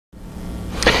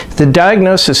The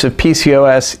diagnosis of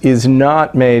PCOS is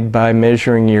not made by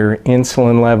measuring your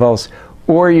insulin levels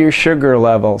or your sugar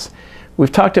levels.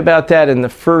 We've talked about that in the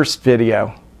first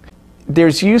video.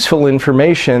 There's useful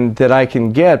information that I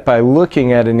can get by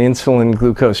looking at an insulin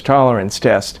glucose tolerance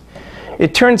test.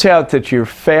 It turns out that your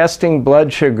fasting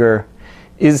blood sugar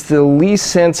is the least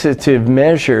sensitive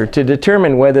measure to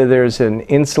determine whether there's an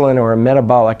insulin or a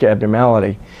metabolic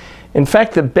abnormality. In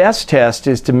fact, the best test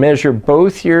is to measure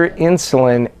both your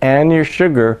insulin and your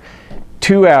sugar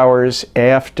 2 hours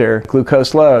after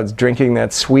glucose loads, drinking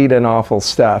that sweet and awful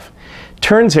stuff.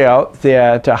 Turns out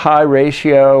that a high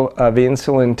ratio of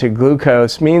insulin to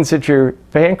glucose means that your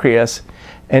pancreas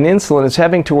and insulin is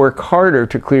having to work harder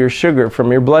to clear sugar from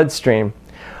your bloodstream.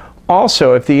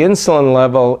 Also, if the insulin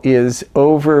level is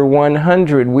over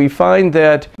 100, we find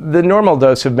that the normal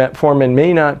dose of metformin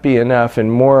may not be enough and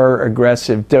more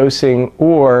aggressive dosing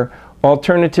or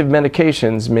alternative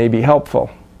medications may be helpful.